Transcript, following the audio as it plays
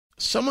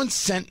Someone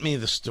sent me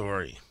the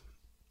story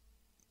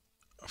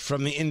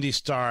from the Indy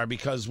Star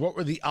because what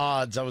were the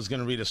odds I was going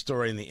to read a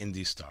story in the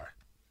Indy Star?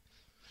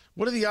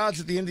 What are the odds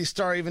that the Indy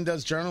Star even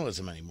does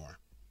journalism anymore?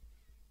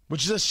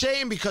 Which is a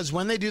shame because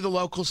when they do the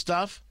local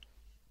stuff,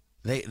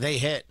 they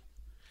hit.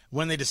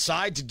 When they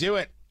decide to do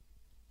it,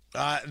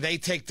 they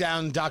take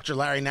down Dr.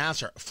 Larry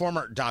Nassar,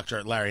 former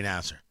Dr. Larry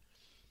Nassar.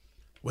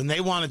 When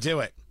they want to do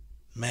it,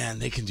 man,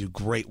 they can do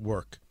great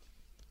work.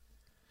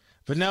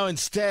 But no,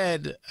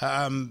 instead,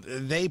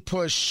 they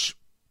push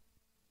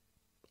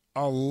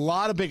a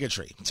lot of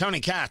bigotry.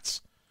 Tony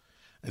Katz,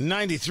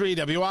 93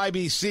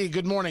 WIBC,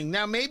 good morning.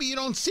 Now, maybe you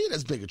don't see it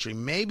as bigotry.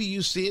 Maybe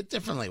you see it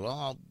differently.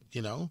 Well,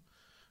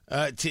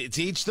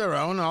 to each their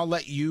own. I'll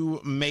let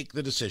you make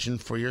the decision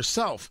for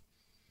yourself.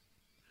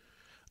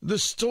 The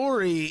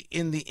story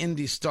in the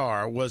Indy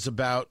Star was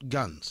about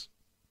guns.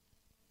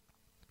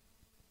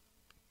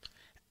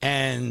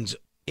 And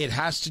it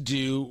has to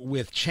do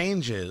with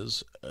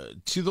changes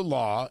to the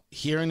law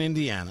here in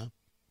Indiana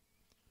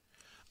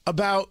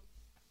about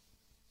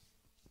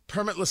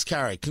permitless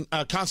carry,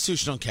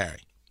 constitutional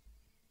carry.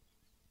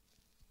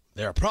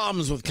 There are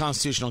problems with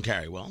constitutional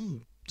carry. Well,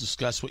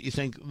 discuss what you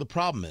think the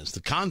problem is.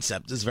 The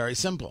concept is very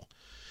simple.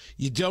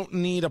 You don't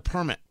need a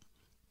permit.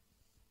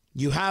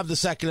 You have the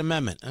Second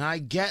Amendment. And I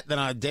get that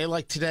on a day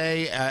like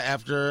today,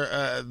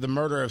 after the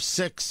murder of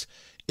 6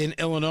 in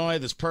Illinois,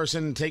 this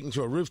person taking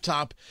to a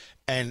rooftop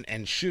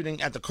and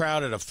shooting at the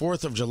crowd at a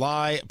 4th of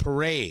July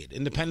parade,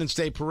 Independence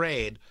Day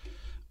parade,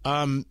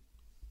 might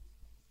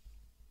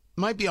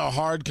be a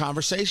hard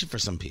conversation for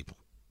some people.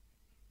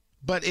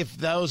 But if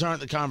those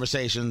aren't the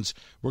conversations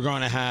we're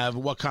going to have,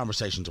 what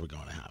conversations are we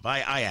going to have?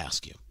 I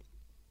ask you.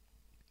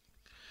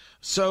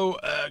 So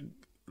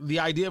the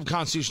idea of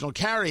constitutional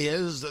carry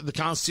is that the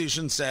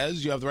Constitution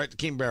says you have the right to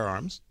keep and bear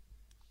arms.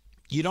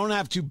 You don't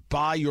have to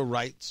buy your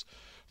rights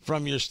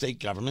from your state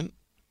government.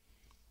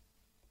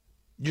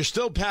 You're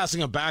still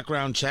passing a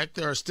background check.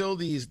 There are still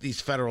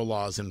these federal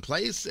laws in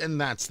place,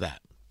 and that's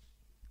that.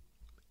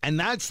 And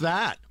that's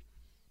that.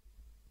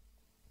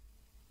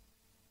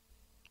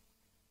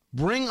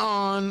 Bring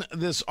on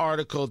this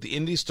article at the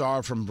Indy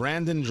Star from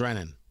Brandon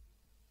Drennan.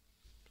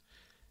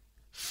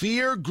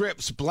 Fear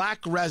grips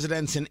black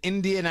residents in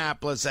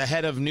Indianapolis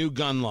ahead of new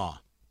gun law.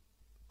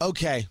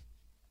 Okay,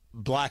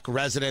 black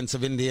residents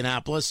of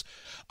Indianapolis,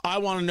 I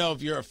want to know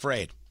if you're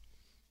afraid.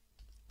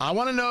 I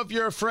want to know if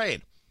you're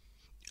afraid.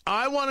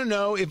 I want to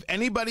know if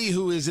anybody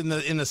who is in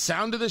the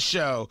sound of the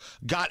show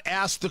got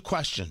asked the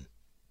question.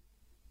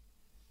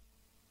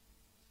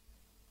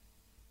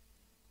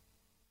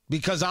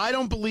 Because I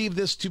don't believe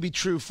this to be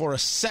true for a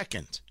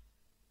second.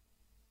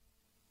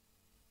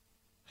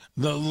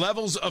 The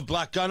levels of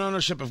black gun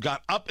ownership have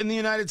got up in the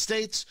United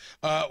States.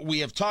 We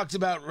have talked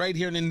about right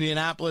here in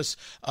Indianapolis,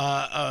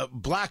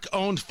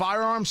 black-owned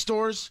firearm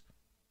stores.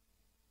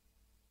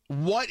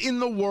 What in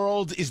the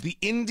world is the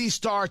Indy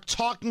Star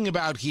talking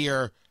about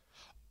here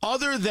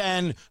other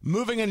than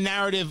moving a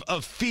narrative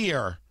of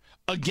fear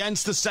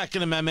against the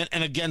Second Amendment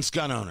and against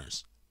gun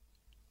owners?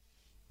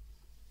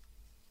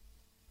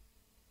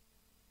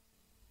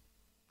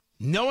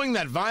 Knowing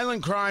that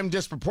violent crime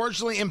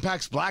disproportionately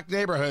impacts black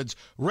neighborhoods,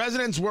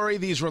 residents worry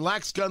these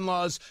relaxed gun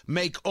laws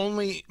may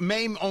only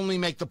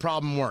make the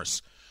problem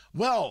worse.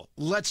 Well,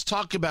 let's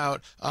talk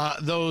about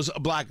those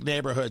black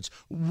neighborhoods.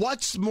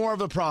 What's more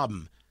of a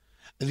problem?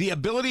 The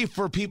ability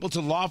for people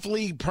to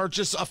lawfully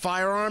purchase a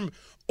firearm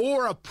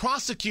or a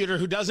prosecutor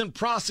who doesn't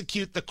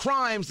prosecute the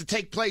crimes that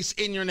take place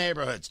in your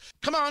neighborhoods?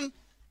 Come on,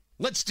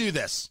 let's do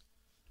this.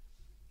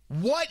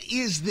 What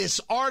is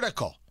this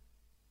article?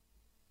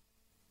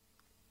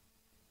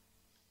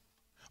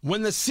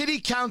 When the city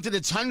counted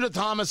its 100th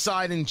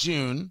homicide in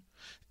June,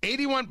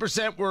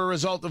 81% were a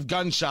result of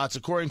gunshots,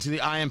 according to the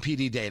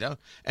IMPD data,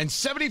 and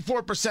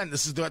 74%,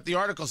 this is what the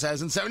article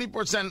says, and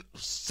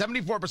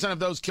 74% of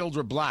those killed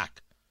were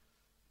black.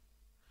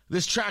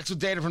 This tracks with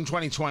data from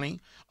 2020.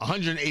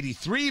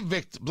 183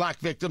 black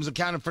victims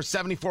accounted for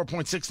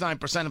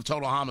 74.69% of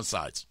total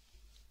homicides.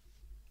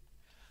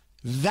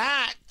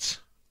 That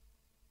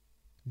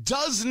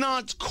does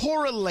not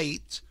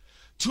correlate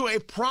to a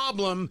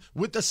problem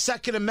with the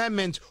Second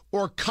Amendment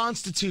or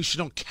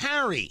constitutional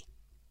carry.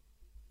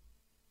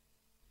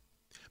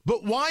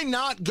 But why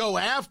not go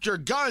after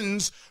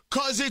guns?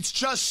 'Cause it's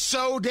just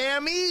so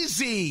damn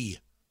easy.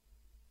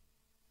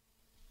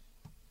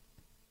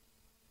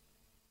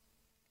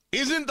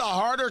 Isn't the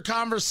harder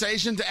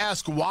conversation to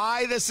ask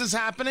why this is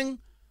happening?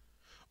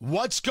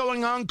 What's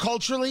going on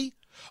culturally?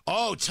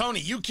 Oh,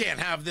 Tony, you can't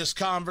have this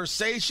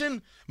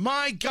conversation.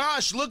 My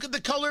gosh, look at the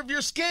color of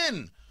your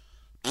skin.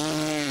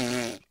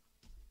 I'm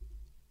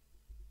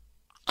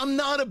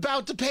not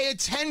about to pay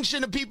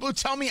attention to people who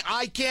tell me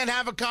I can't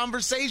have a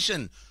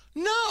conversation.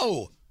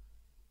 No.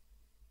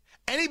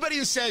 Anybody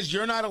who says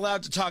you're not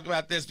allowed to talk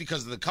about this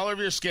because of the color of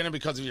your skin or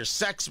because of your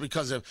sex,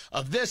 because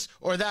of this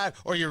or that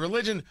or your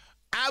religion,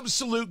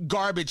 absolute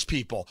garbage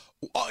people.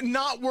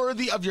 Not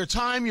worthy of your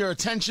time, your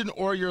attention,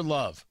 or your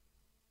love.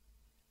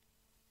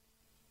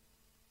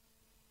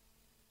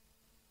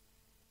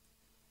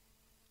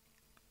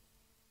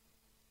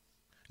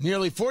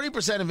 Nearly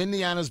 40% of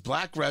Indiana's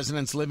black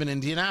residents live in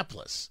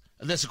Indianapolis.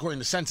 This according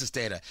to census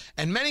data.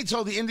 And many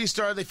told the Indy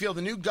Star they feel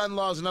the new gun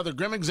law is another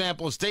grim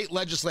example of state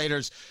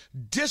legislators'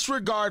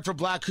 disregard for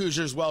black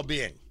Hoosiers'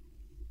 well-being.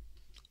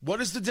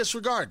 What is the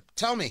disregard?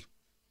 Tell me.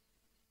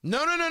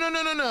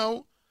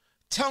 No.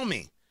 Tell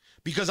me.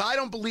 Because I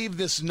don't believe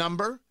this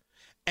number,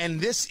 and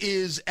this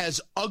is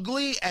as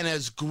ugly and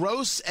as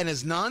gross and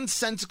as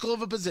nonsensical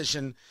of a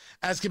position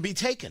as can be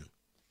taken.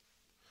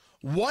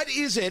 What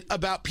is it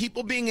about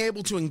people being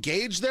able to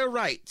engage their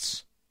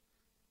rights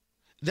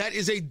that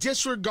is a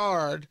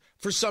disregard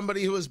for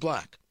somebody who is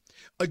black?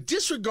 A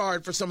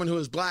disregard for someone who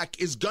is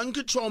black is gun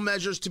control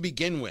measures to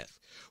begin with,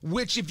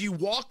 which if you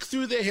walk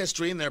through the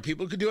history, and there are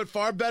people who could do it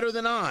far better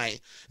than I,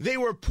 they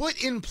were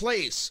put in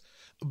place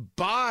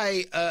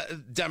by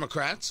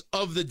Democrats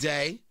of the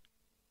day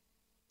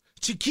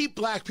to keep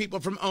black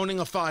people from owning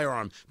a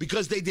firearm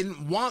because they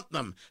didn't want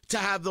them to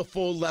have the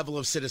full level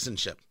of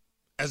citizenship,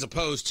 as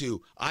opposed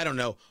to, I don't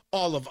know,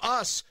 all of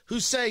us who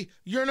say,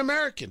 you're an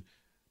American.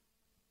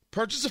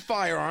 Purchase a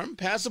firearm,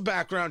 pass a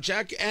background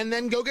check, and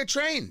then go get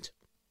trained.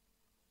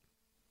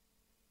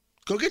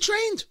 Go get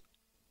trained.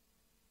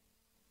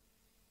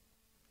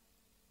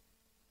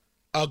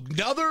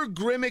 Another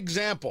grim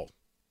example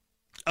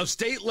of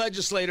state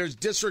legislators'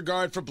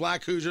 disregard for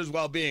black Hoosiers'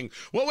 well-being.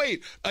 Well,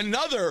 wait,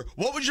 another?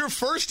 What was your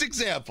first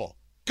example?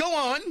 Go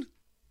on.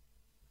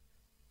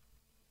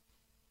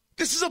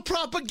 This is a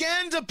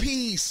propaganda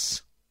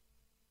piece.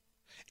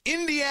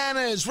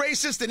 Indiana is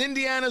racist and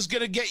Indiana's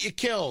going to get you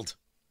killed.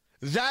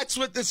 That's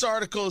what this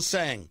article is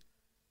saying.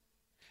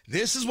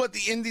 This is what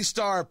the Indy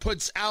Star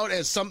puts out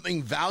as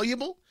something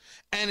valuable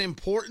and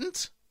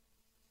important.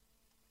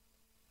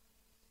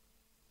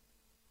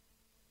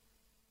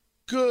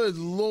 Good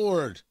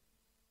Lord.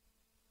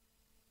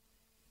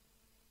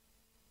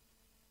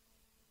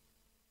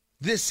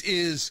 This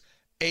is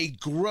a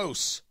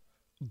gross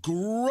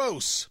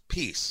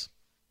piece.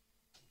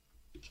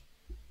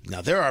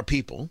 Now, there are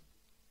people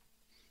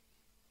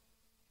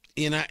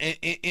in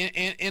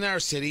our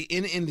city,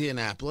 in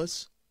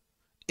Indianapolis,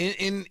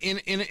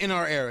 in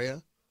our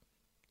area,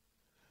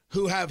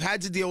 who have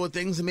had to deal with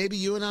things that maybe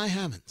you and I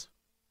haven't.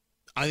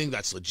 I think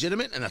that's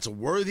legitimate, and that's a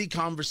worthy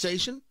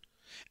conversation,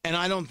 and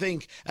I don't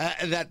think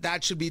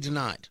that should be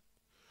denied.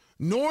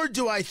 Nor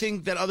do I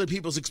think that other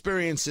people's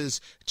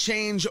experiences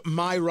change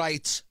my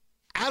rights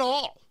at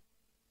all.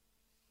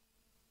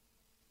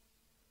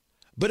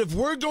 But if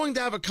we're going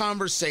to have a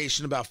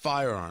conversation about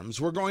firearms,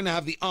 we're going to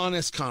have the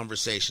honest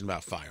conversation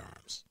about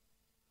firearms.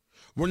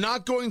 We're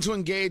not going to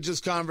engage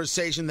this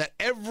conversation that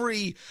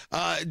every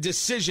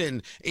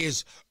decision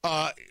is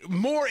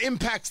more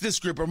impacts this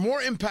group or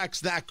more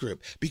impacts that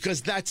group,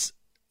 because that's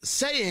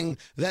saying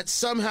that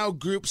somehow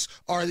groups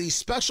are these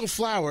special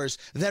flowers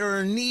that are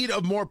in need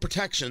of more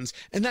protections,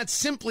 and that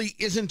simply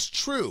isn't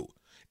true.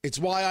 It's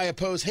why I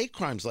oppose hate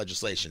crimes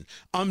legislation.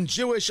 I'm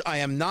Jewish. I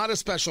am not a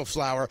special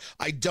flower.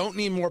 I don't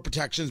need more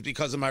protections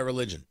because of my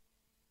religion.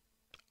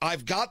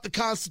 I've got the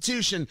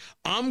Constitution.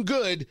 I'm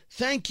good.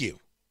 Thank you.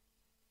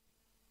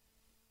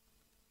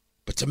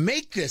 But to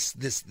make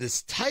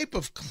this type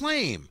of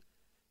claim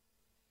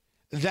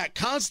that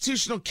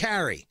constitutional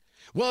carry,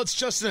 well, it's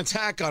just an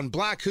attack on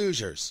black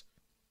Hoosiers,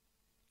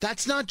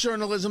 that's not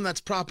journalism. That's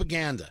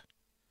propaganda.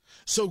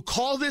 So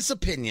call this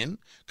opinion,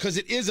 because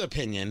it is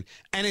opinion,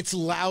 and it's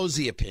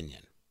lousy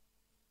opinion.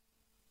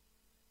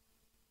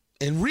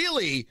 And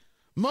really,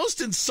 most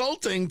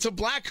insulting to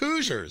black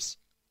Hoosiers.